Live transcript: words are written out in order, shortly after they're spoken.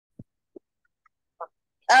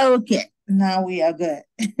Okay, now we are good.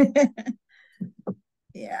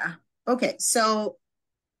 Yeah. Okay, so,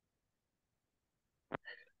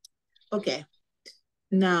 okay,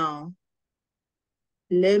 now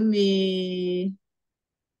let me,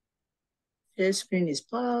 share screen is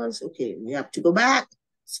paused. Okay, we have to go back.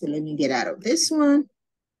 So let me get out of this one.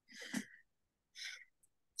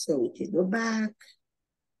 So we can go back.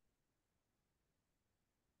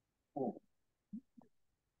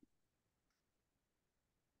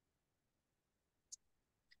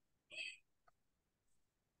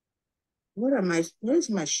 Where's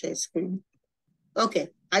my share screen? Okay,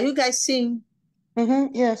 are you guys seeing?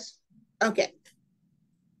 Yes. Okay.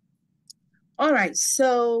 All right,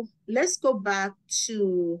 so let's go back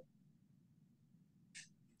to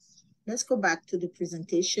the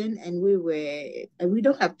presentation, and we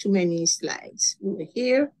don't have too many slides. We were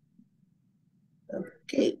here.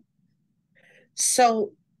 Okay.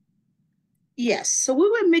 So yes, so we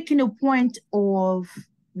were making a point of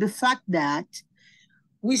the fact that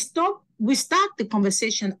we start the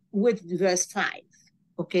conversation with verse 5,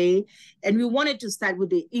 okay? And we wanted to start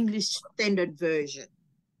with the English Standard Version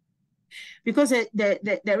because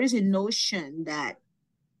there is a notion that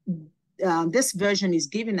this version is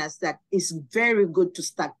giving us that is very good to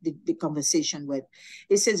start the conversation with.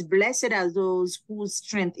 It says, "Blessed are those whose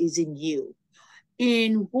strength is in you,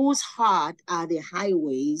 in whose heart are the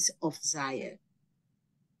highways of Zion."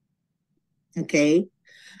 Okay,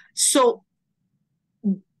 so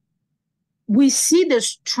we see the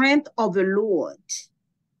strength of the Lord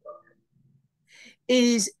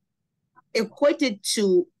is equated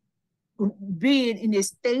to being in a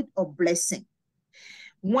state of blessing.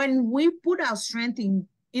 When we put our strength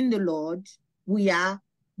in the Lord, we are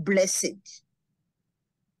blessed.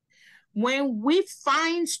 When we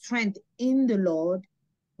find strength in the Lord,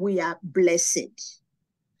 we are blessed.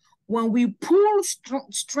 When we pull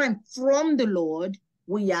strength from the Lord,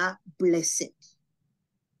 we are blessed.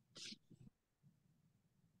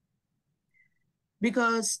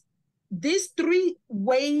 Because these three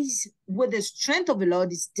ways with the strength of the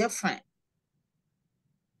Lord is different.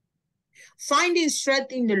 Finding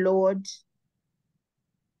strength in the Lord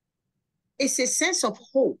is a sense of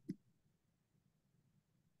hope.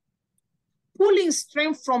 Pulling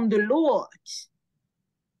strength from the Lord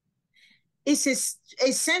is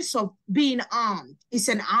a sense of being armed. It's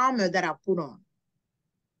an armor that I put on.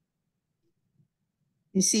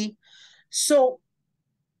 You see? So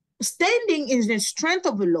standing in the strength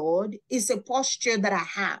of the Lord is a posture that I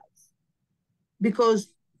have,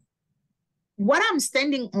 because what I'm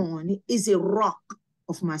standing on is a rock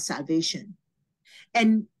of my salvation.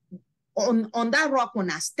 And on that rock,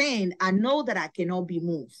 when I stand, I know that I cannot be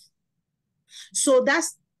moved. So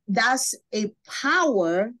that's a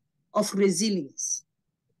power of resilience.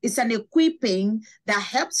 It's an equipping that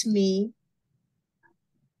helps me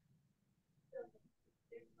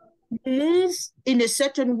move in a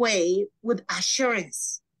certain way with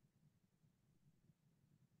assurance.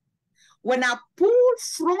 When I pull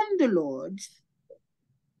from the Lord,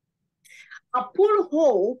 I pull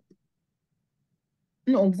hope.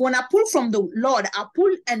 No, when I pull from the Lord, I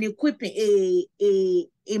pull an equipping,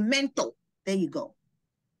 a mentor. There you go.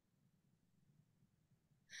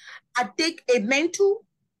 I take a mantle,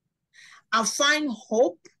 I find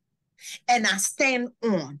hope, and I stand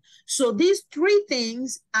on. So these three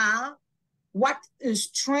things are what the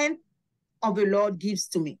strength of the Lord gives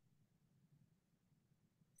to me.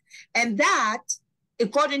 And that,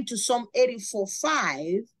 according to Psalm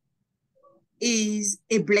 84:5, is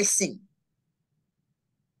a blessing.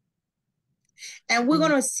 And we're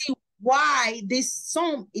going to see why this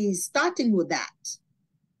psalm is starting with that.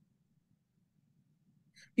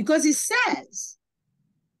 Because it says,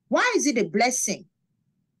 why is it a blessing?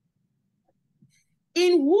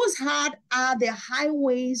 In whose heart are the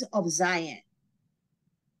highways of Zion?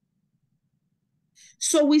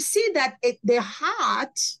 So we see that the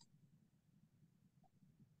heart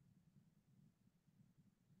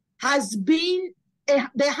has been,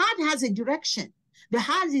 the heart has a direction. The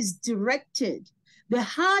heart is directed. The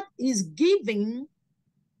heart is giving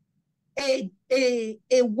a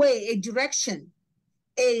way, a direction,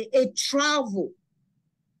 a travel.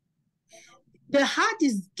 The heart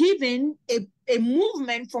is given a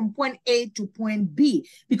movement from point A to point B,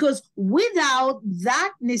 because without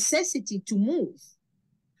that necessity to move,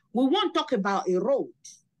 we won't talk about a road,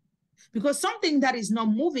 because something that is not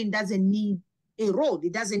moving doesn't need a road.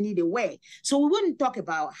 It doesn't need a way. So we wouldn't talk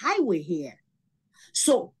about highway here.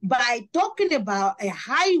 So by talking about a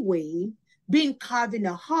highway being carved in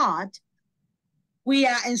the heart, we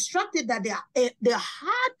are instructed that the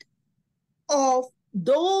heart of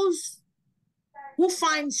those who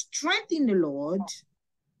find strength in the Lord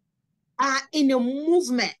are in a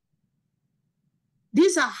movement.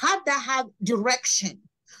 These are hearts that have direction.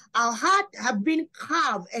 Our heart have been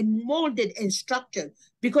carved and molded and structured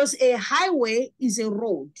because a highway is a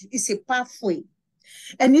road, it's a pathway.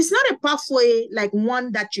 And it's not a pathway like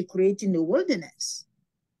one that you create in the wilderness,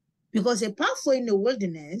 because a pathway in the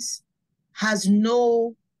wilderness has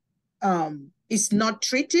no, it's not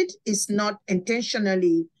treated, it's not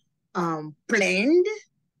intentionally planned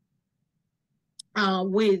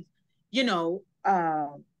with, you know,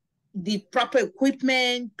 the proper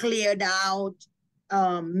equipment cleared out,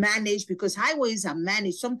 managed, because highways are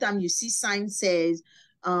managed. Sometimes you see signs says,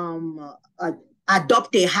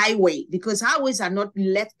 adopt a highway, because highways are not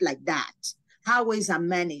left like that. Highways are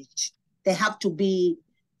managed. They have to be,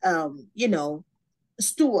 you know,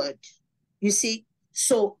 steward, you see.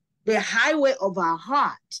 So the highway of our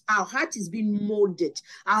heart is being molded.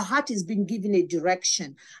 Our heart is being given a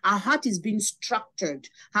direction. Our heart is being structured.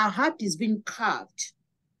 Our heart is being carved.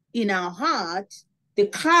 In our heart, the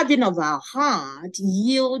carving of our heart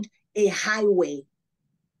yield a highway.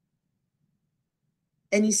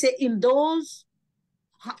 And he said, in those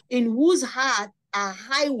in whose heart are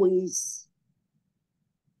highways.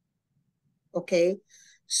 Okay.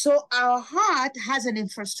 So our heart has an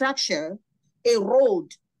infrastructure, a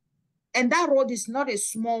road, and that road is not a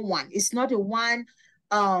small one. It's not a one,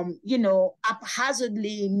 you know,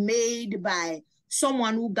 haphazardly made by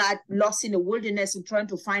someone who got lost in the wilderness and trying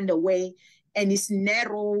to find a way, and it's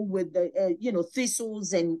narrow with the, you know,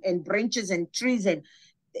 thistles and branches and trees,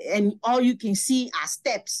 and all you can see are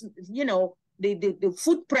steps, you know, the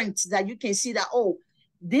footprints that you can see that, oh,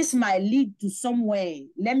 this might lead to somewhere.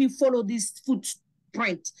 Let me follow this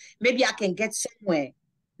footprint. Maybe I can get somewhere.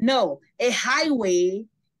 No, a highway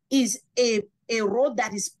is a road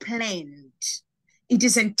that is planned. It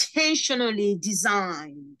is intentionally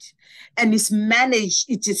designed and is managed.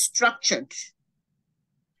 It is structured.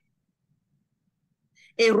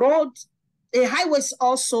 A highway is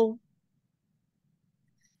also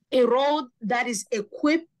a road that is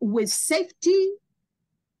equipped with safety,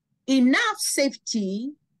 enough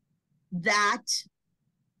safety that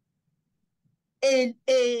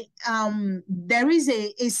there is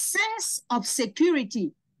a sense of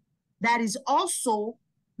security that is also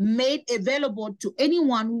made available to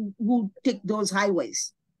anyone who take those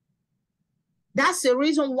highways. That's the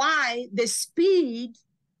reason why the speed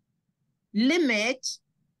limit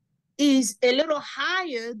is a little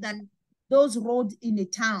higher than those roads in the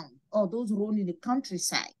town or those roads in the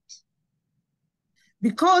countryside,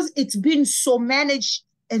 because it's been so managed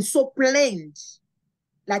and so planned,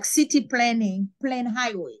 like city planning, plan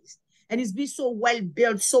highways, and it's been so well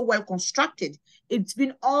built, so well constructed. It's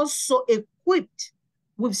been also equipped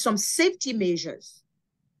with some safety measures,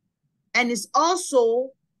 and it's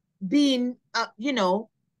also been, you know,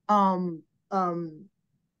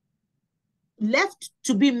 left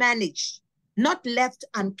to be managed, not left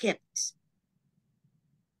unkept.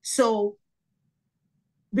 So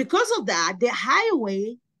because of that, the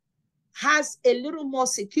highway has a little more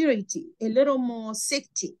security, a little more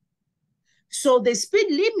safety. So the speed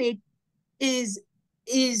limit is,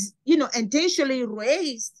 you know, intentionally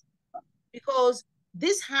raised because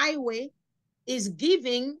this highway is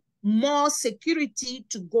giving more security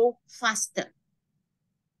to go faster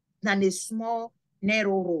than a small,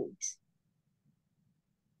 narrow road.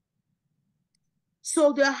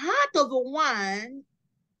 So the heart of the one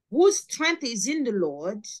whose strength is in the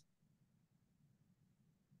Lord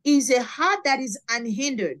is a heart that is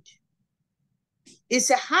unhindered. It's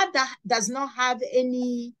a heart that does not have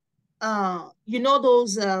any, you know,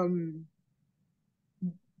 those,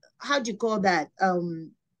 how do you call that?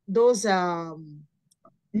 Those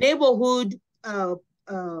neighborhood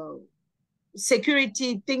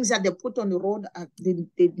security things that they put on the road.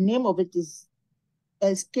 The name of it is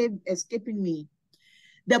escaping me.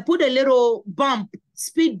 They put a little bump,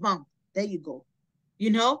 speed bump. There you go.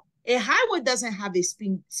 You know, a highway doesn't have a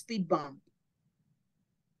speed bump,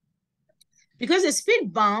 because a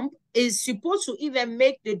speed bump is supposed to even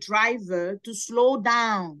make the driver to slow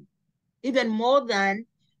down even more than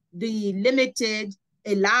the limited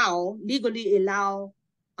legally allow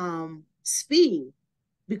speed,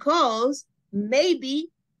 because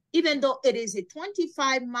maybe even though it is a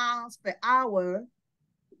 25 miles per hour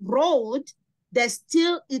road, there's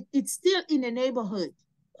still, it's still in a neighborhood.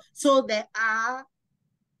 So there are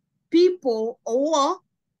people or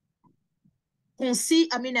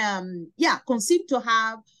conceived to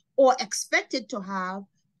have or expected to have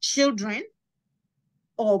children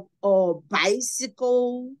or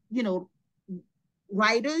bicycle, you know,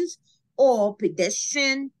 riders or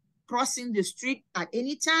pedestrian crossing the street at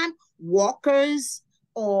any time, walkers,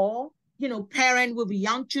 or, parent with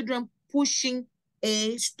young children pushing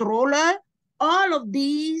a stroller. All of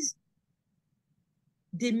these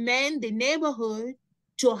demand the neighborhood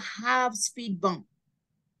to have speed bump.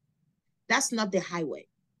 That's not the highway.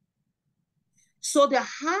 So the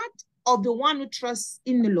heart of the one who trusts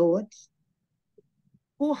in the Lord,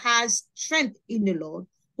 who has strength in the Lord,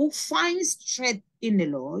 who finds strength in the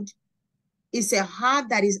Lord, is a heart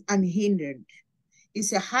that is unhindered.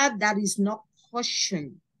 It's a heart that is not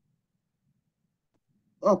cautioned,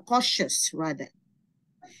 or cautious rather.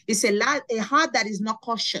 It's a heart that is not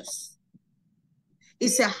cautious.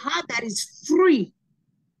 It's a heart that is free.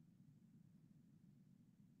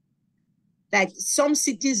 Like some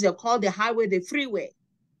cities, they call the highway the freeway.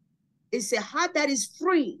 It's a heart that is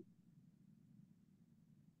free.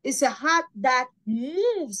 It's a heart that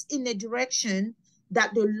moves in a direction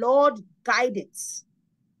that the Lord guides.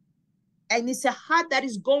 And it's a heart that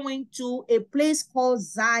is going to a place called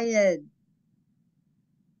Zion,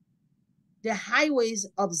 the highways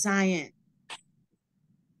of Zion.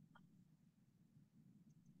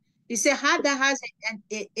 It's a heart that has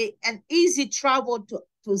an easy travel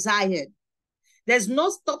to Zion. There's no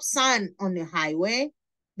stop sign on the highway.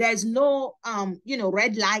 There's no,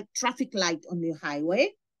 red light, traffic light on the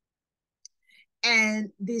highway. And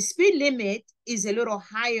the speed limit is a little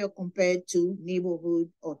higher compared to neighborhood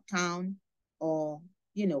or town or,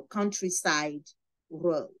 countryside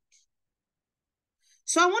road.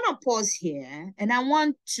 So I want to pause here and I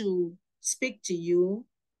want to speak to you,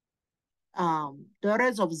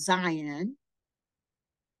 daughters of Zion,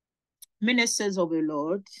 ministers of the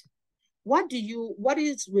Lord. What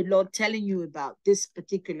is the Lord telling you about this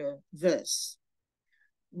particular verse?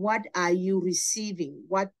 What are you receiving?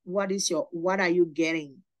 What are you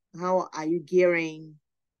getting? How are you gearing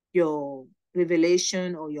your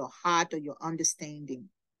revelation or your heart or your understanding?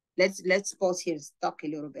 Let's pause here and talk a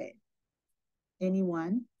little bit.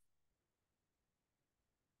 Anyone?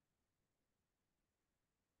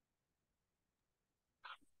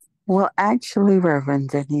 Well, actually, Reverend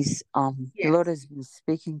Denise, the Yes. Lord has been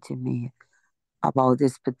speaking to me about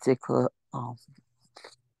this particular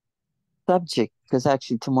subject because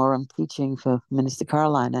actually tomorrow I'm teaching for Minister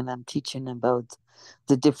Caroline and I'm teaching about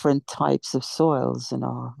the different types of soils in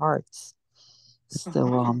our hearts.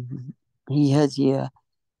 So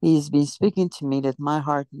he's been speaking to me that my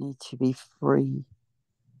heart needs to be free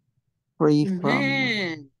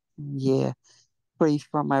from yeah, free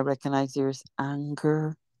from, I recognize there's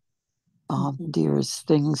anger, there's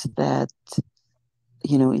things that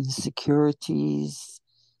insecurities,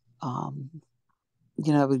 um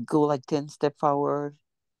I would go like 10 step forward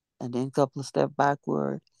and then a couple of step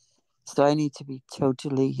backward. So I need to be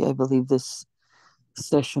totally, I believe this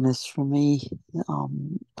session is for me.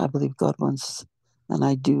 I believe God wants, and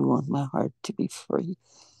I do want my heart to be free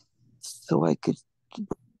so I could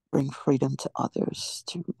bring freedom to others.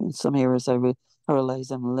 In some areas, I realize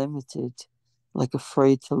I'm limited, like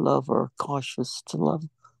afraid to love or cautious to love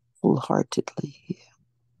wholeheartedly.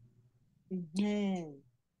 Mm-hmm.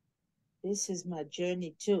 This is my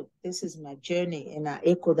journey too. This is my journey, and I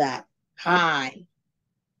echo that. Hi.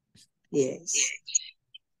 Yes.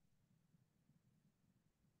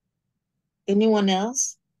 Anyone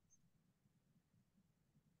else?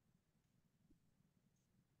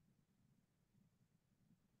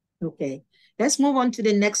 Okay. Let's move on to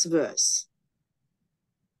the next verse.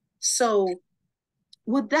 So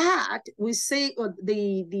with that, we say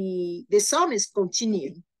the psalmist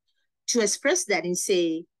continue to express that and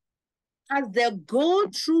say, as they go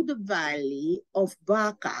through the valley of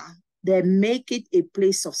Baca, they make it a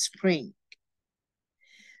place of spring.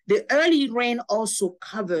 The early rain also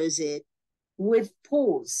covers it with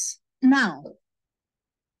pools. Now,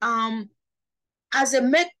 as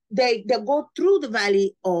they go through the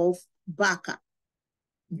valley of Baca,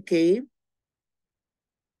 okay?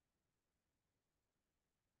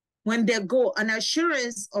 When they go, an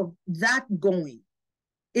assurance of that going.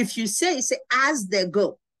 If you say as they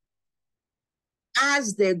go,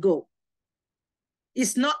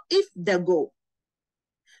 it's not if they go.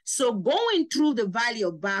 So going through the valley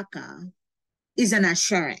of Baca is an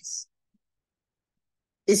assurance.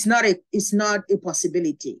 It's not a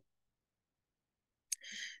possibility.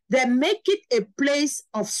 They make it a place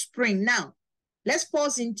of spring. Now, let's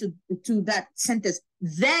pause into that sentence.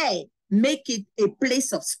 They make it a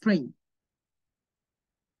place of spring.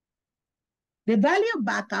 The valley of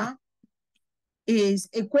Baca is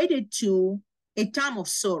equated to a time of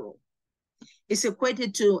sorrow. It's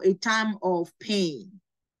equated to a time of pain.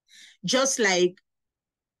 Just like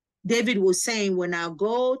David was saying, when I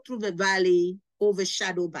go through the valley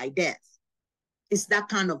overshadowed by death. It's that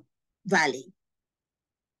kind of valley.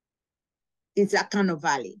 It's that kind of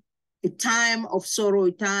valley. A time of sorrow,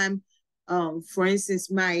 a time, for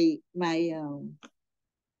instance, my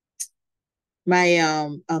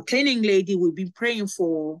cleaning lady we've been praying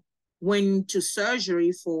for went to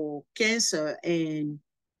surgery for cancer, and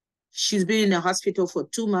she's been in the hospital for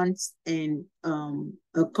 2 months, and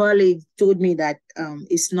a colleague told me that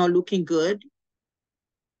it's not looking good.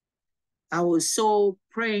 I was so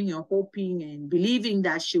praying and hoping and believing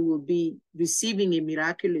that she will be receiving a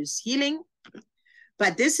miraculous healing.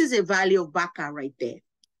 But this is a valley of Baca right there.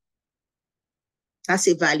 That's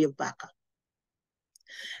a valley of Baca.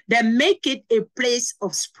 Then make it a place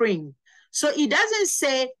of spring. So it doesn't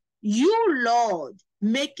say, you, Lord,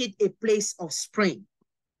 make it a place of spring.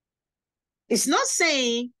 It's not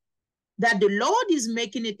saying that the Lord is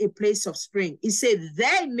making it a place of spring. It said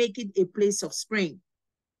they make it a place of spring.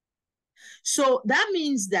 So that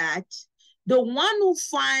means that the one who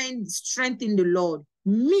finds strength in the Lord,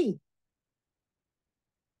 me,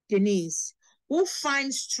 Denise, who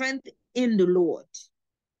finds strength in the Lord,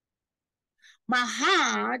 in my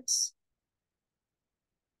heart,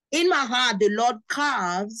 the Lord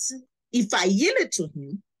carves, if I yield it to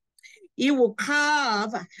him, he will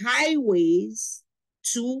carve highways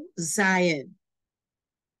to Zion,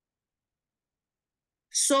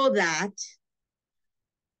 so that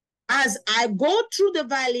as I go through the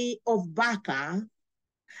valley of Baca,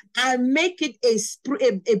 I make it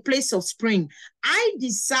a place of spring. I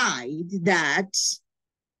decide that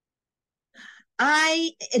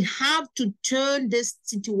I have to turn this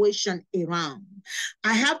situation around.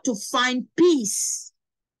 I have to find peace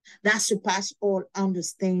that surpasses all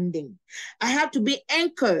understanding. I have to be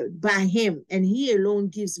anchored by him, and he alone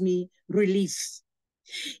gives me relief.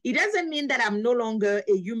 It doesn't mean that I'm no longer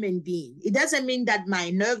a human being. It doesn't mean that my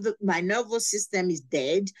nervous system is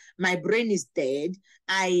dead, my brain is dead.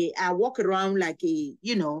 I walk around like a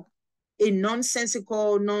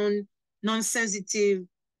nonsensical, non-sensitive,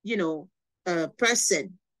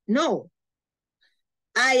 person. No,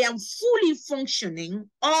 I am fully functioning.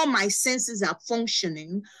 All my senses are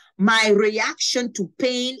functioning. My reaction to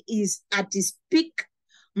pain is at its peak.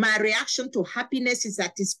 My reaction to happiness is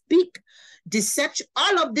at its peak. Deception,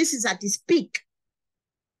 all of this is at its peak.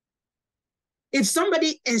 If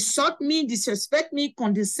somebody insult me, disrespect me,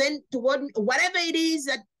 condescend toward me, whatever it is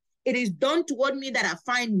that it is done toward me that I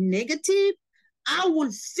find negative, I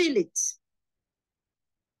will feel it.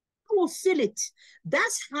 I will feel it.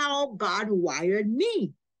 That's how God wired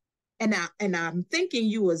me. And I'm thinking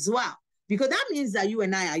you as well. Because that means that you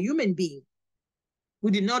and I are human beings.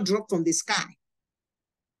 We did not drop from the sky.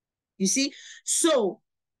 You see? So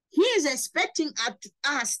he is expecting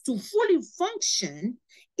us to fully function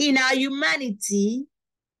in our humanity,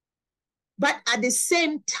 but at the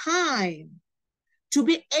same time, to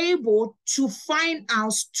be able to find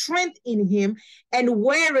our strength in him and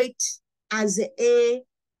wear it as a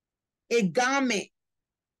garment,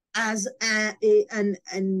 as an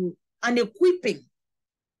equipping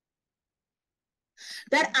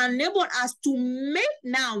that enable us to make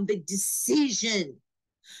now the decision.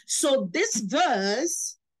 So this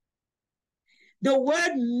verse, the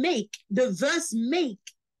word make, the verse make,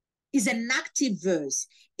 is an active verse.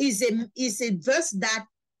 Is a verse that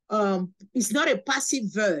it's not a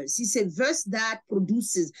passive verse. It's a verse that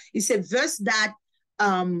produces. It's a verse that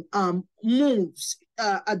moves,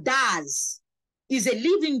 does. It's a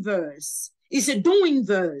living verse. It's a doing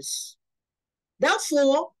verse.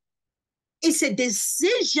 Therefore, it's a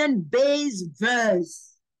decision-based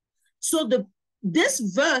verse. So this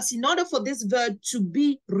verse, in order for this verse to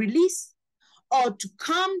be released or to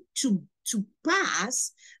come to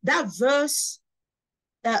pass, that verse,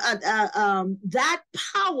 that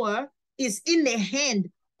power is in the hand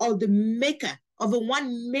of the maker, of the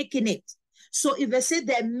one making it. So if I say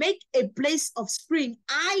they make a place of spring,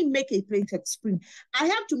 I make a place of spring. I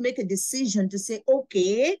have to make a decision to say,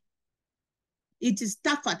 okay, it is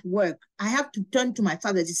tough at work. I have to turn to my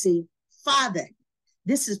father to say, Father,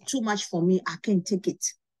 this is too much for me. I can't take it.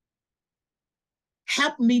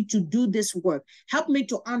 Help me to do this work. Help me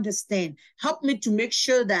to understand. Help me to make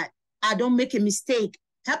sure that I don't make a mistake.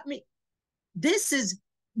 Help me. This is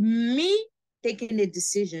me taking a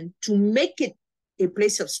decision to make it a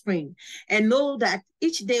place of spring, and know that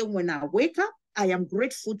each day when I wake up, I am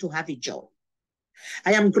grateful to have a job.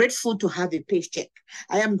 I am grateful to have a paycheck.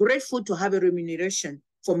 I am grateful to have a remuneration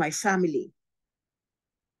for my family.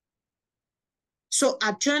 So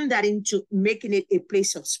I turn that into making it a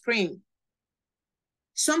place of spring.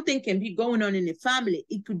 Something can be going on in a family.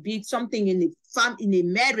 It could be something in a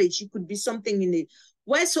marriage. It could be something in a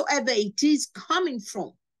wheresoever it is coming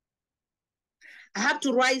from, I have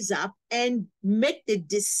to rise up and make the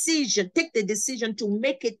decision, take the decision to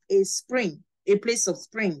make it a spring, a place of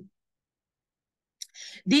spring.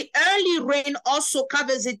 The early rain also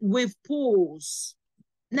covers it with pools.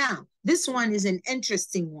 Now, this one is an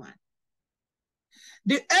interesting one.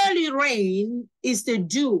 The early rain is the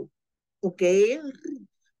dew, okay?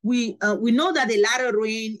 We know that the latter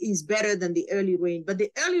rain is better than the early rain, but the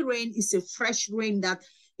early rain is a fresh rain that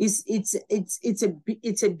is it's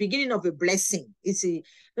a beginning of a blessing. It's a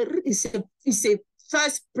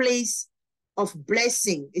first place of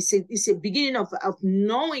blessing. It's a beginning of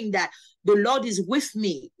knowing that the Lord is with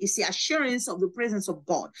me. It's the assurance of the presence of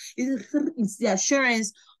God. It's the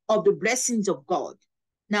assurance of the blessings of God.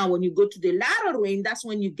 Now, when you go to the latter rain, that's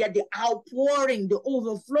when you get the outpouring, the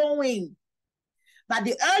overflowing. But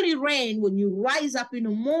the early rain, when you rise up in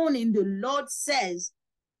the morning, the Lord says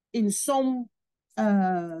in Psalm,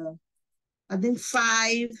 I think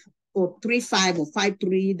 5 or 3:5 or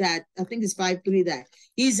 5:3, that I think it's 5:3, that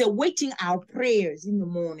He's awaiting our prayers in the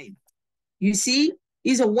morning. You see,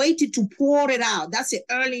 He's awaiting to pour it out. That's the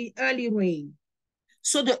early rain.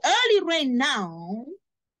 So the early rain now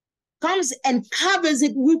comes and covers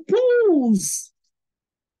it with pools.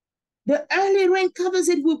 The early rain covers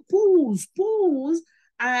it with pools. Pools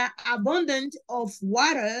are abundant of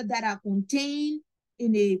water that are contained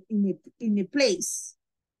in a place.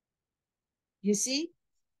 You see?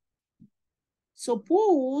 So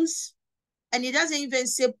pools, and it doesn't even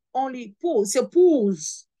say only pools, say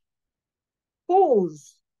pools.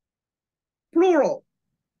 Pools, plural.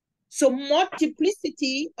 So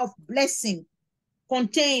multiplicity of blessing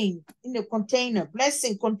contained in a container,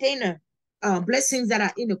 blessing container, blessings that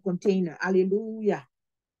are in a container. Hallelujah.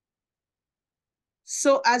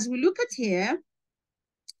 So as we look at here,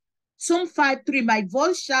 Psalm 5:3, my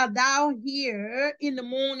voice shall thou hear in the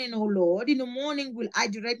morning, O Lord. In the morning will I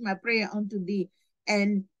direct my prayer unto thee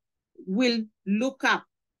and will look up.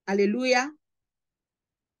 Hallelujah.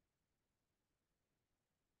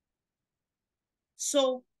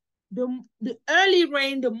 So the early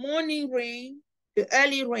rain, the morning rain, the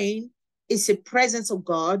early rain is the presence of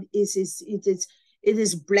God. It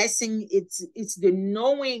is blessing. It's the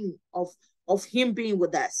knowing of Him being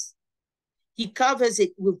with us. He covers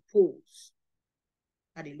it with pools.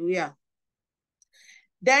 Hallelujah.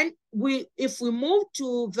 Then if we move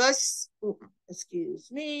to verse,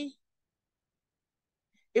 excuse me.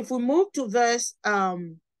 If we move to verse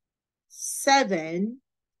 7,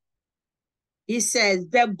 he says,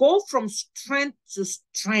 they go from strength to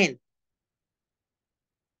strength.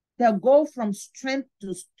 They go from strength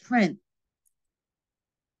to strength.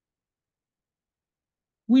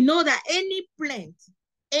 We know that any plant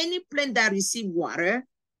that receives water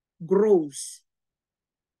grows,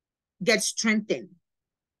 gets strengthened,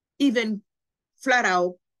 even flat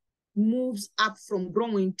out moves up from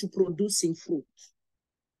growing to producing fruit.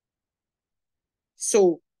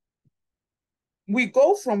 So we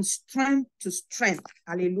go from strength to strength.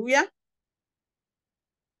 Hallelujah.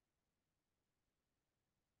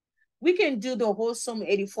 We can do the whole Psalm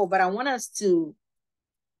 84, but I want us to,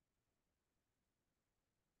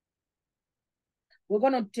 we're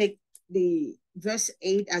going to take the verse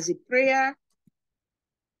 8 as a prayer.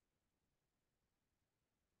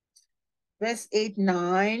 Verse 8,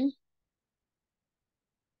 9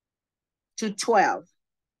 to 12.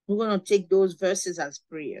 We're going to take those verses as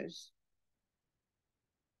prayers.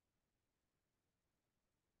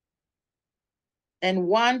 And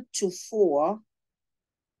 1 to 4.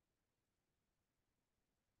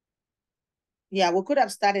 Yeah, we could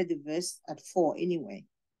have started the verse at 4 anyway.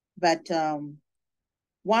 But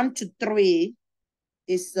 1 to 3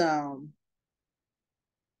 is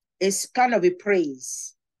kind of a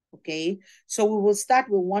praise. Okay. So we will start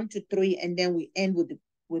with 1 to 3 and then we end with the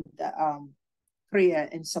prayer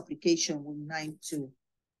and supplication with 9 to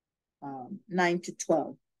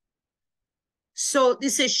 12. So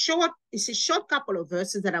it's a short couple of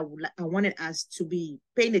verses that I wanted us to be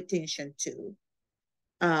paying attention to,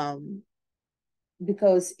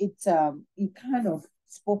 because it kind of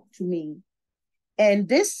spoke to me. And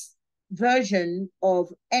this version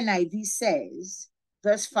of NIV says,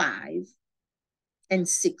 verse 5 and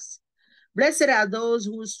 6, blessed are those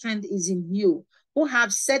whose strength is in you, who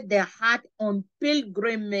have set their heart on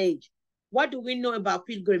pilgrimage. What do we know about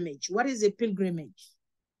pilgrimage? What is a pilgrimage?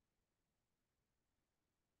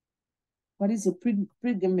 What is a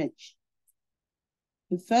pilgrimage?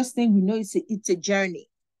 The first thing we know is it's a journey.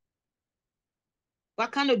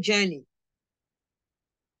 What kind of journey?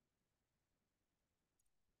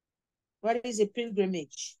 What is a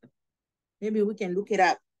pilgrimage? Maybe we can look it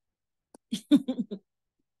up.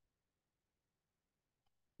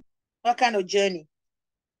 What kind of journey?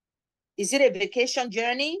 Is it a vacation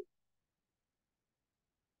journey?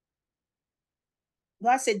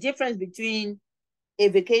 What's the difference between a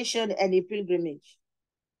vacation and a pilgrimage?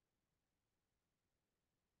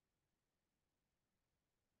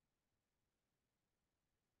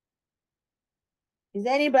 Is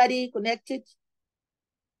anybody connected?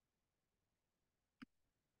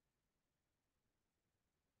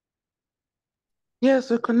 Yes,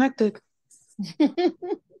 we're connected.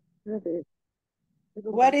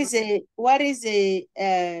 What is a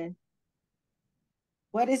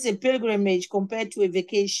pilgrimage compared to a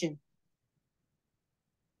vacation?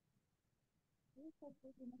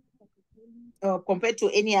 Or compared to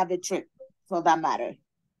any other trip for that matter?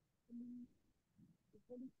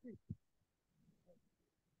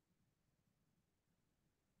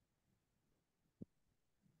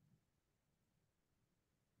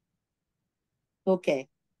 Okay.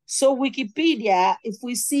 So Wikipedia, if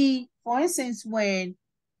we see, for instance, when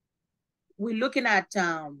we're looking at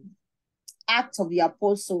Acts of the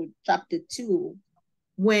Apostle, chapter 2,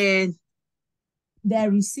 when they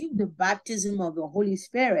received the baptism of the Holy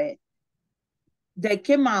Spirit, they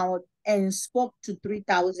came out and spoke to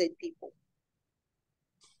 3,000 people.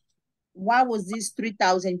 Why was these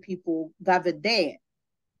 3,000 people gathered there?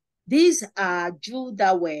 These are Jews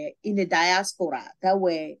that were in the diaspora, that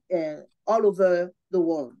were all over the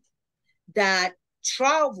world, that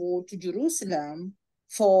traveled to Jerusalem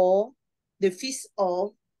for the Feast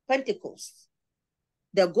of Pentecost.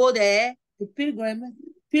 They go there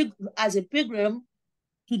as a pilgrim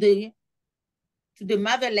to the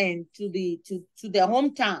motherland, to their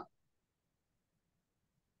hometown.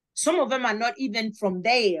 Some of them are not even from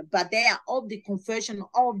there, but they are of the confession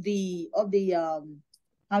of the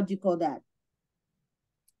how do you call that?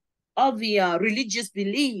 Of the religious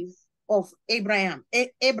belief of Abraham.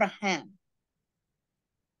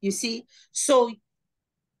 You see, so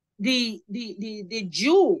the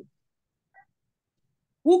Jew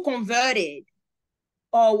who converted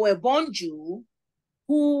or were born Jew,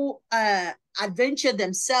 who adventure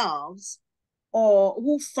themselves or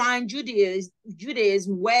who find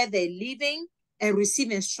Judaism where they're living and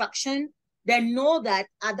receive instruction, they know that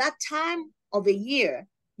at that time of the year,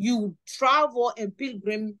 you travel and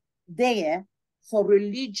pilgrim there for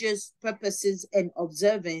religious purposes and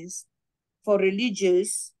observance, for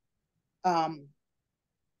religious,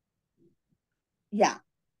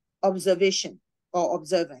 observation or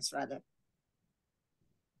observance rather,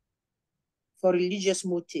 for religious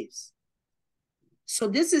motives. So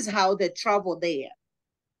this is how they travel there.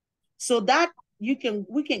 So that you can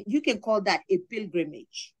call that a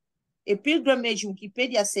pilgrimage. A pilgrimage,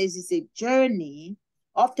 Wikipedia says, is a journey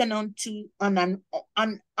often onto an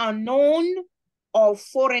unknown or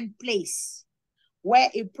foreign place where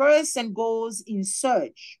a person goes in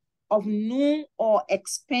search of new or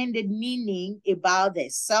expanded meaning about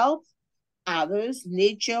themselves, others,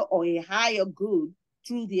 nature, or a higher good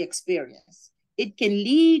through the experience. It can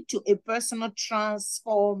lead to a personal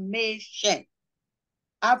transformation,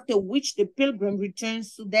 after which the pilgrim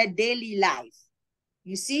returns to their daily life.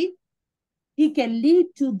 You see, it can lead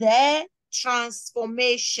to their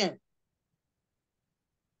transformation.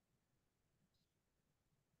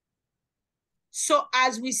 So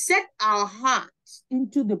as we set our hearts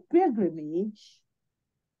into the pilgrimage,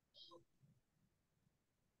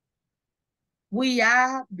 we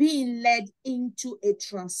are being led into a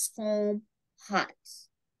transformed heart,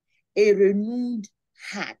 a renewed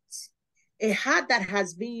heart, a heart that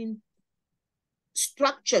has been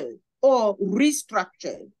structured or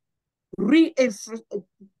restructured.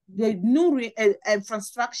 The new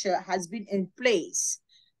infrastructure has been in place.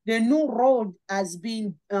 The new road has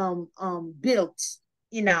been built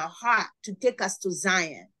in our heart to take us to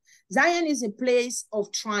Zion. Zion is a place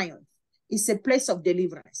of triumph. It's a place of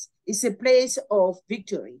deliverance. It's a place of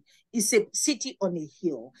victory. It's a city on a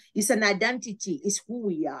hill. It's an identity. It's who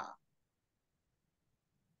we are.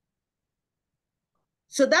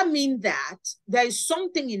 So that means that there is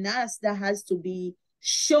something in us that has to be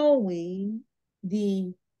showing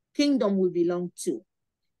the kingdom we belong to.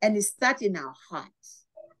 And it starts in our hearts.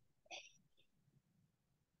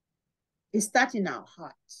 It starts in our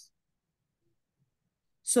hearts.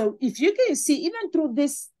 So if you can see, even through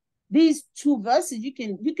these two verses, you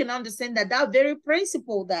can understand that very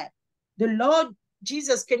principle that the Lord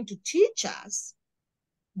Jesus came to teach us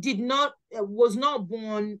was not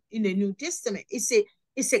born in the New Testament. It's a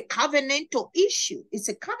covenantal issue. It's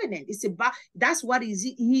a covenant. It's about, that's what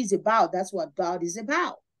he's about. That's what God is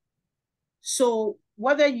about. So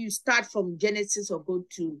whether you start from Genesis or go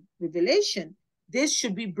to Revelation, this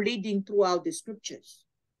should be bleeding throughout the scriptures.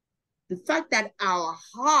 The fact that our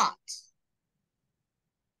heart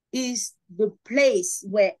is the place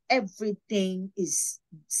where everything is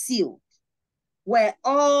sealed, where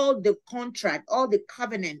all the contract, all the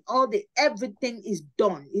covenant, everything is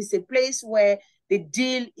done. It's a place where the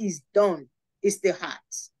deal is done. It's the heart.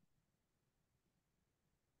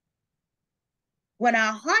 When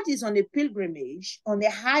our heart is on a pilgrimage, on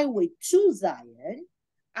the highway to Zion,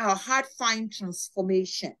 our heart finds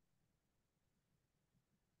transformation.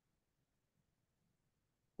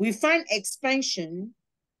 We find expanded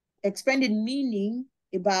meaning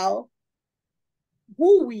about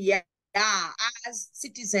who we are as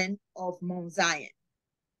citizens of Mount Zion,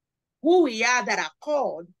 who we are that are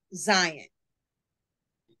called Zion.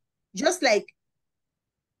 Just like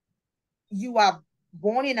you are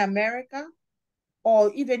born in America,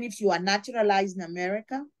 or even if you are naturalized in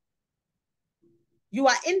America, you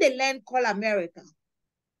are in the land called America.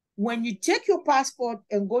 When you take your passport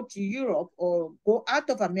and go to Europe or go out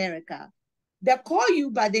of America, they call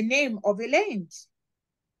you by the name of a land.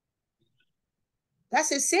 That's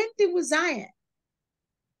the same thing with Zion.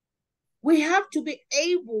 We have to be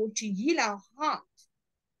able to yield our heart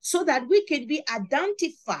so that we can be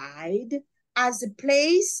identified as a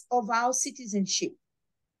place of our citizenship.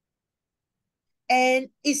 And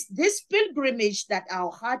it's this pilgrimage that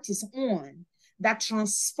our heart is on that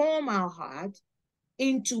transform our heart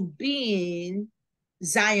into being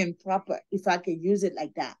Zion proper, if I can use it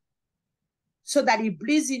like that. So that it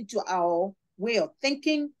bleeds into our way of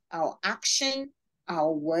thinking, our action,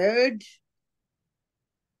 our word,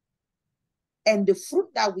 and the fruit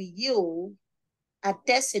that we yield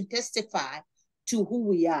attest and testify to who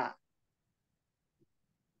we are.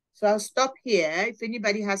 So I'll stop here. If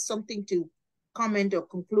anybody has something to comment or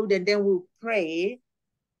conclude, and then we'll pray.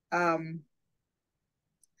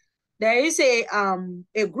 There is a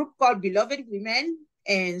group called Beloved Women,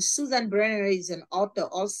 and Susan Brenner is an author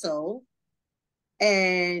also.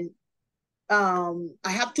 And I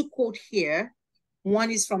have to quote here. One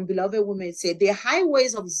is from Beloved Women. It said, "The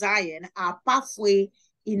highways of Zion are pathway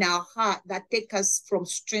in our heart that take us from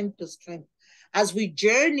strength to strength as we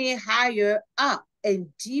journey higher up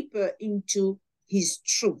and deeper into his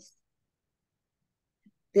truth.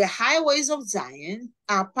 The highways of Zion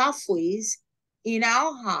are pathways in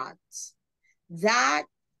our hearts that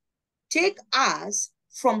take us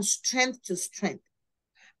from strength to strength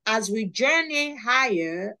as we journey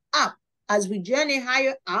higher up,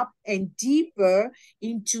 and deeper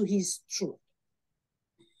into his truth."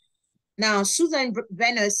 Now, Susan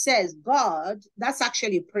Venner says, God, that's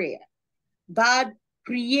actually prayer. God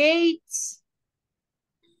creates,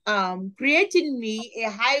 creating me a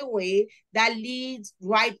highway that leads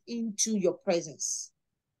right into your presence.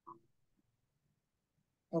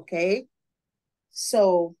 Okay,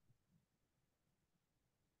 so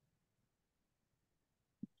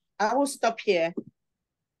I will stop here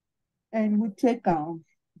and we'll take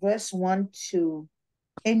verse 1 to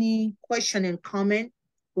any question and comment.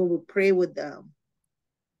 We will pray with the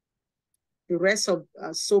rest of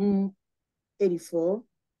Psalm 84.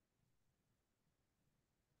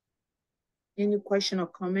 Any question or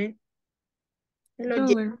comment? Hello,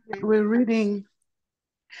 So we're reading,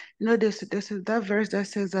 there's that verse that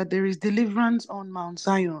says that there is deliverance on Mount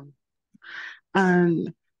Zion,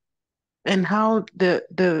 and how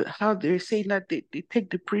how they're saying that they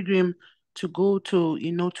take the pilgrim to go to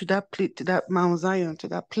to that place, to that Mount Zion, to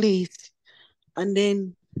that place, and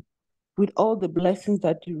then with all the blessings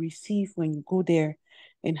that you receive when you go there,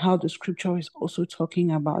 and how the scripture is also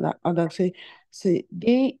talking about that. Others say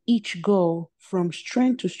they each go from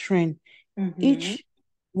strength to strength. Mm-hmm. Each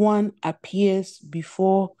one appears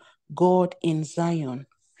before God in Zion.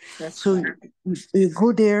 So right. you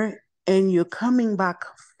go there and you're coming back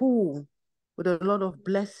full with a lot of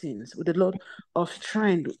blessings, with a lot of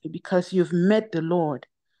strength, because you've met the Lord.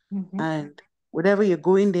 Mm-hmm. And whatever you're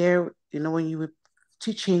going there, when you were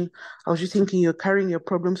teaching, I was just thinking you're carrying your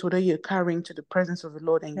problems, whatever you're carrying, to the presence of the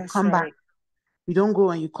Lord, and you come back. You don't go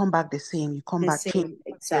and you come back the same. You come back changed.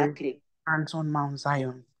 Exactly. Hands on Mount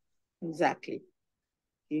Zion. Exactly.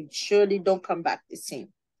 You surely don't come back the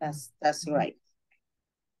same. That's right.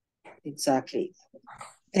 Exactly.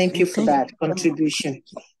 Thank you for that contribution.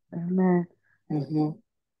 Amen. Mm-hmm.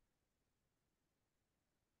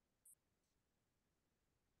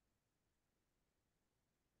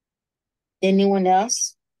 Anyone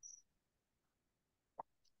else?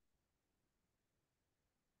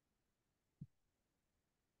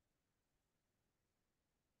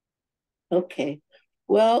 Okay.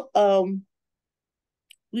 Well,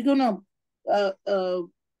 we're gonna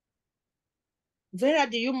Vera,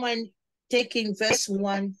 do you mind taking verse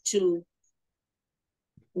 1 to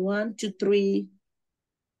 1 to 3.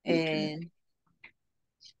 And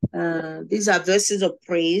these are verses of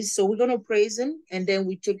praise. So we're going to praise him, and then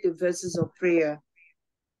we take the verses of prayer,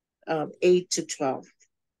 8 to 12.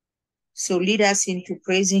 So lead us into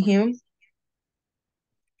praising him.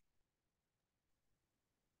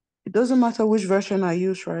 It doesn't matter which version I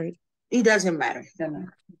use, right? It doesn't matter.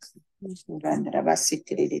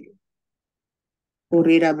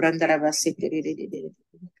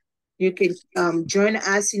 You can join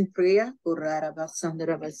us in prayer.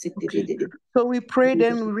 Okay. So we pray,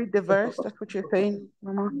 then we read the verse. That's what you're saying,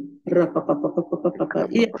 Mama?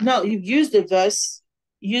 Yeah, no, you use the verse.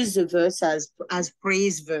 Use the verse as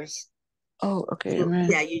praise verse. Oh, okay, So, amen.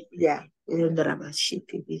 yeah.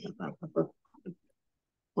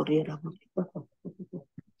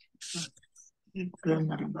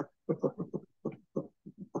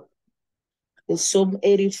 Psalm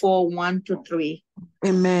 84, 1 to 3.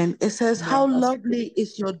 Amen. It says, how lovely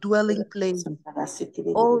is your dwelling place,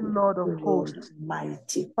 O Lord of hosts.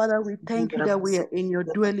 Mighty. Father, we thank you that we are in your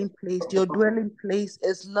dwelling place. Your dwelling place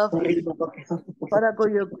is lovely. Father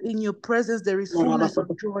God, in your presence there is fullness of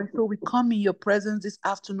joy. So we come in your presence this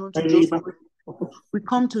afternoon to just pray. We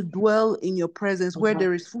come to dwell in your presence where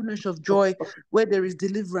there is fullness of joy, where there is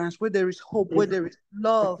deliverance, where there is hope, where there is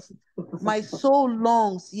love. My soul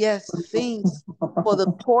longs, yes, faints for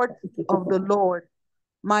the court of the Lord.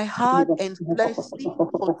 My heart and flesh sing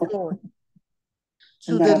for joy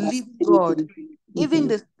to the living God. Even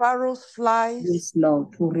the sparrows flies Yes,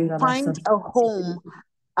 Lord. find a home,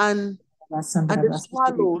 and the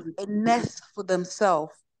swallows a nest for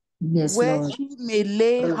themselves, Yes, where Lord. she may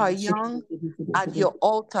lay her young at your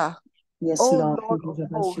altar, Yes, O Lord. Lord of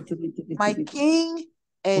hosts, my King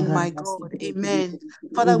and my God. Amen.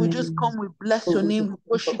 Father, we just come, we bless your name, we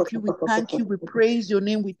worship you, we thank you, we praise your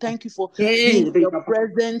name, we thank you for being in your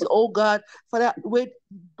presence, oh God. Father, with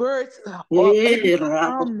birds or everyone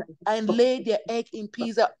come and lay their egg in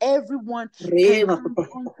peace, that everyone can come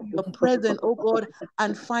onto your presence, oh God,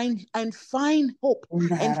 and find hope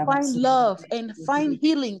and find love and find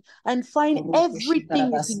healing and find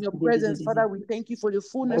everything is in your presence. Father, we thank you for the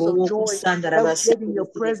fullness of joy that we get in your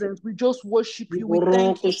presence. We just worship you. We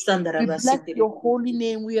thank you. We bless your holy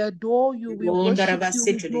name. We adore you. We worship you.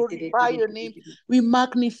 We glorify your name. We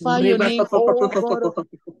magnify your name, oh God of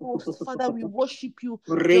hosts. Father, we worship you.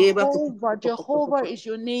 Jehovah, Jehovah is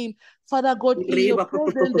your name. Father God, in your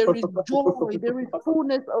presence there is joy. There is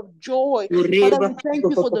fullness of joy. Father, we thank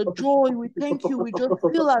you for the joy. We thank you. We just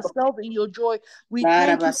feel ourselves in your joy. We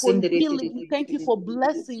thank you for healing. We thank you for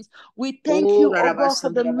blessings. We thank you, oh God, for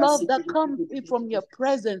the love that comes from your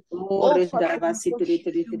presence. Oh, Father, we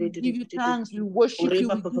worship you. We give you thanks. We worship you.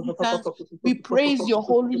 We give you thanks. We praise your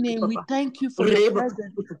holy name. We thank you for your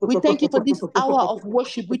presence. We thank you for this hour of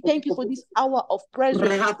worship. We thank you for this hour of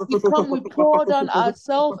presence. We come, we pour down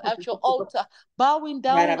ourselves at your altar, bowing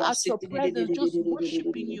down at your presence, just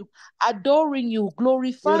worshiping you, adoring you,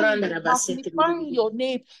 glorifying you, magnifying your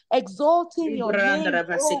name, exalting your name,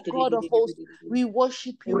 oh God of hosts. We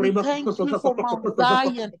worship you. We thank you for Mount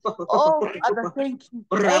Zion. Oh, Father, thank you.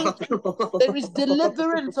 Thank you. There is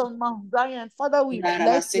deliverance on Mount Zion. Father, we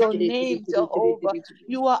bless your name, Jehovah.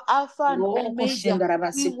 You are Alpha and Omega.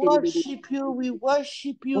 We worship you. We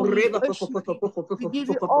worship you. We worship you. We give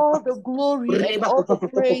you all the glory and all the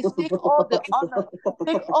praise. Take all the honor.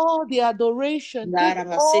 Take all the adoration. Take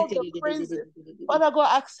all the praises. Father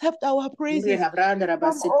God, accept our praises.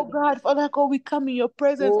 Come, oh God, Father God, we come in your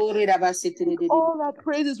presence. Take all our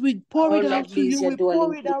praises, we pour it out to you. We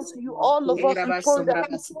pour it out to you. All of us, we pour it out.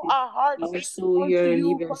 We pour our hearts unto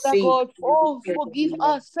you, Father God. Oh, forgive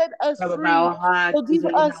us, set us free. Forgive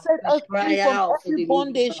us, set us free from every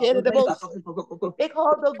bondage. Take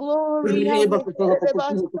all the glory.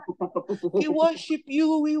 We worship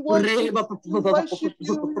you. We worship you. We worship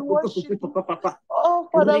you. We worship you. Oh,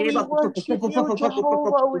 Father, we worship you,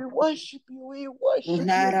 Jehovah. We worship you. We worship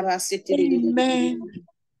you. Amen.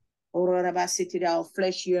 Our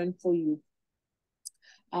flesh yearn for you.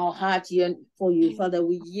 Our heart yearn for you. Father,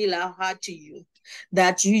 we yield our heart to you.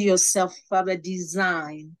 That you yourself, Father,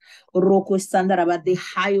 design Roko Sandaraba, the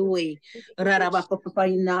highway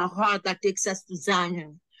in our heart that takes us to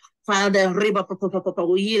Zion. Father,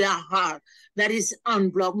 we yield our heart that is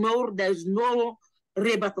unblocked. No, there's no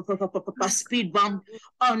speed bump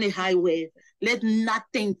on the highway. Let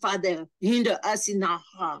nothing, Father, hinder us in our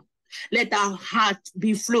heart. Let our heart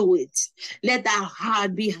be fluid. Let our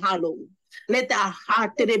heart be hollow. Let our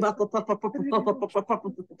heart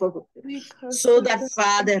so that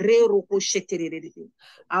Father,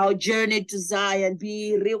 our journey to Zion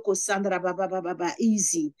be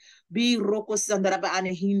easy, be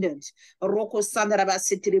unhindered.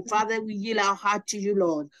 Father, we yield our heart to you,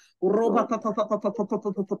 Lord.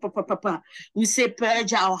 We say,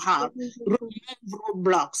 purge our heart, remove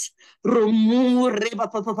roadblocks, remove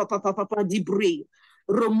debris,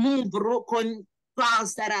 remove broken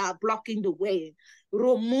clouds that are blocking the way.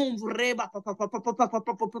 Remove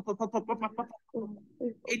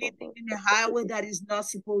anything in the highway that is not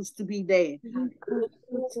supposed to be there. Remove,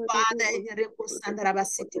 Father,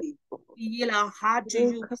 we yield our heart to you.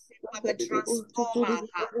 We say, Father, transform our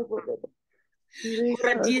heart.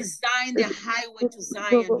 Redesign the highway to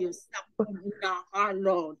Zion, your stuff in our heart,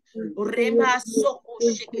 Lord.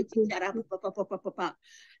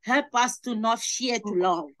 Help us to not fear to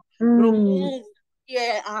love. Remove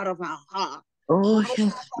fear out of our heart. Oh,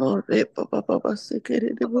 yes, Lord.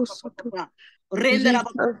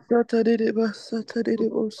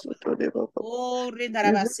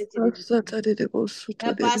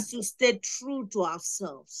 Help us to stay true to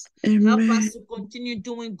ourselves. Amen. Help us to continue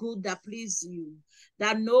doing good that pleases you.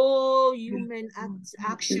 That no human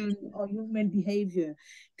action or human behavior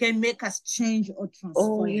can make us change or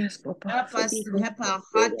transform. Oh, yes, Papa. Help us, help our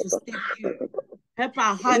heart to stay pure. Help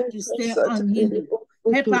our heart to stay unhindered.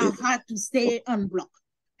 Help our heart to stay unblocked.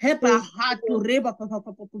 Help our heart to reba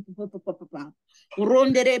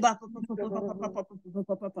ronde reba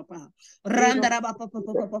randa raba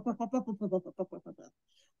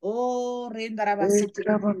oh renda raba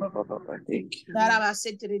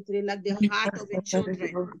like the heart of a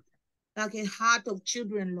children, like a heart of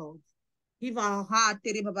children, Lord. Give our heart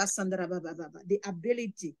the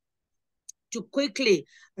ability to quickly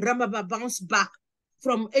bounce back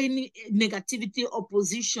from any negativity,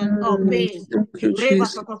 opposition, or pain.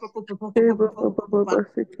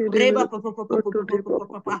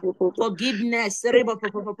 Forgiveness. Give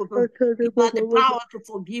us the power to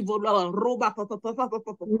forgive, oh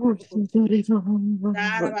Lord.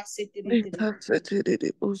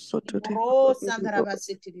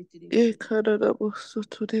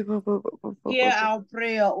 Hear our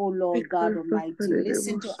prayer, O Lord God Almighty.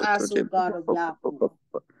 Listen to us, O God of Yaakov.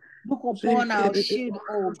 Look upon our shield,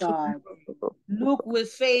 O God. Look with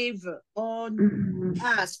favor on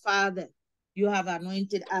us, Father. You have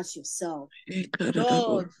anointed us yourself.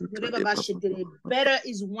 Lord, better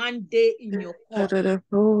is one day in your court than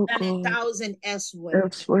 1,000 elsewhere.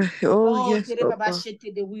 Oh, Lord, yes,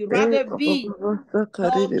 we rather be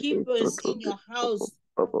doorkeepers in your house,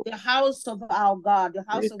 the house of our God, the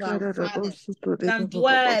house of our Father, than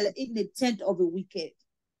dwell in the tent of the wicked.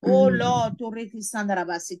 Oh Lord,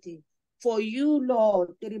 for you, Lord,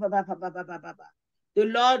 the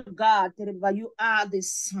Lord God, you are the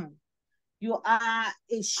Son. You are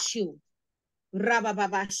a shield.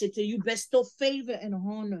 You bestow favor and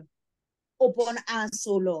honor upon us,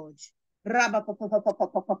 O Lord.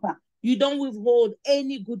 You don't withhold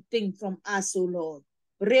any good thing from us, O Lord.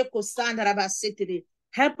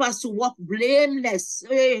 Help us to walk blameless.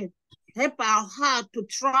 Help our heart to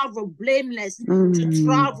travel blameless, to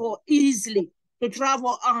travel easily, to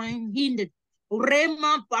travel unhindered.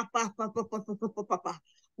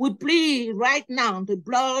 We plead right now the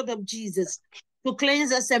blood of Jesus to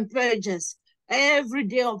cleanse us and purge us every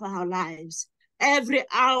day of our lives, every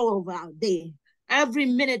hour of our day, every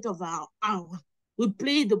minute of our hour. We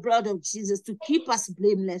plead the blood of Jesus to keep us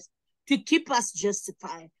blameless, to keep us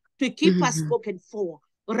justified, to keep us spoken for.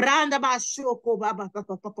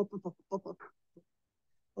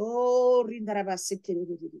 Oh,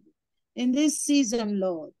 in this season,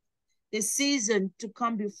 Lord, the season to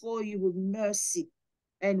come before you with mercy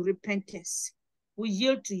and repentance, we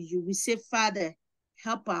yield to you. We say, Father,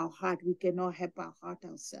 help our heart. We cannot help our heart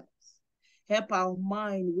ourselves. Help our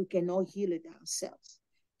mind. We cannot heal it ourselves.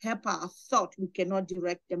 Help our thought. We cannot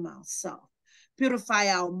direct them ourselves. Purify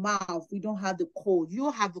our mouth. We don't have the code.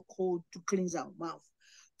 You have the code to cleanse our mouth.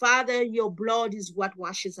 Father, your blood is what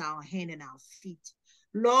washes our hand and our feet.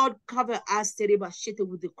 Lord, cover us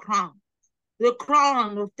with the crown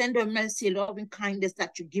of tender mercy, loving kindness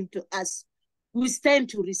that you give to us. We stand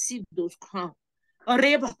to receive those crowns. In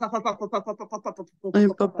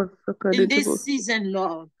this season,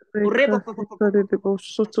 Lord,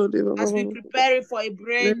 as we prepare for a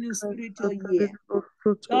brand new spiritual year,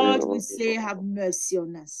 Lord, we say, have mercy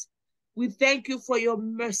on us. We thank you for your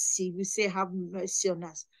mercy. We say, have mercy on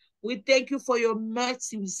us. We thank you for your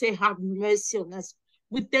mercy. We say, have mercy on us.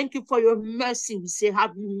 We thank you for your mercy. We say,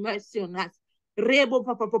 have mercy on us.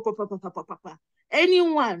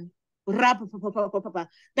 Anyone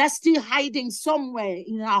That's still hiding somewhere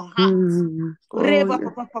in our hearts. Mm. Oh, yes.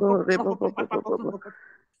 Oh,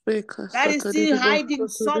 That is still hiding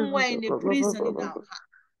somewhere in a prison in our heart.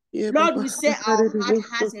 Lord, we say our heart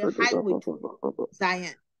has a highway to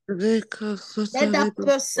Zion. Let that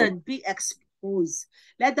person be exposed.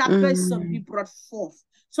 Let that person be brought forth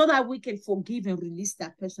so that we can forgive and release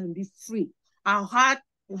that person and be free. Our heart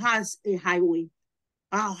has a highway.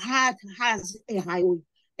 Our heart has a highway.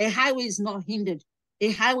 A highway is not hindered.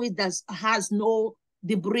 A highway that has no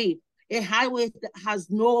debris. A highway that has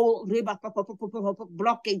no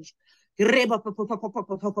blockage.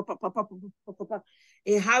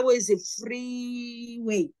 A highway is a free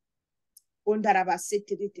way.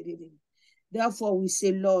 Therefore, we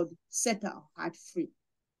say, Lord, set our heart free.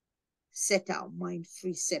 Set our mind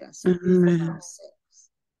free. Set us free from ourselves.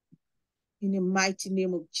 In the mighty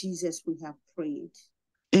name of Jesus, we have prayed.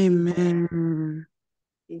 Amen.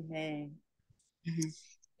 Amen.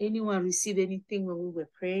 Anyone receive anything when we were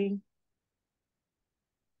praying?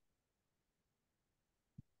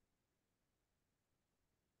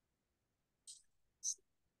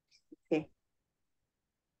 Okay.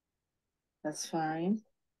 That's fine.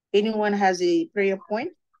 Anyone has a prayer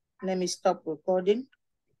point? Let me stop recording.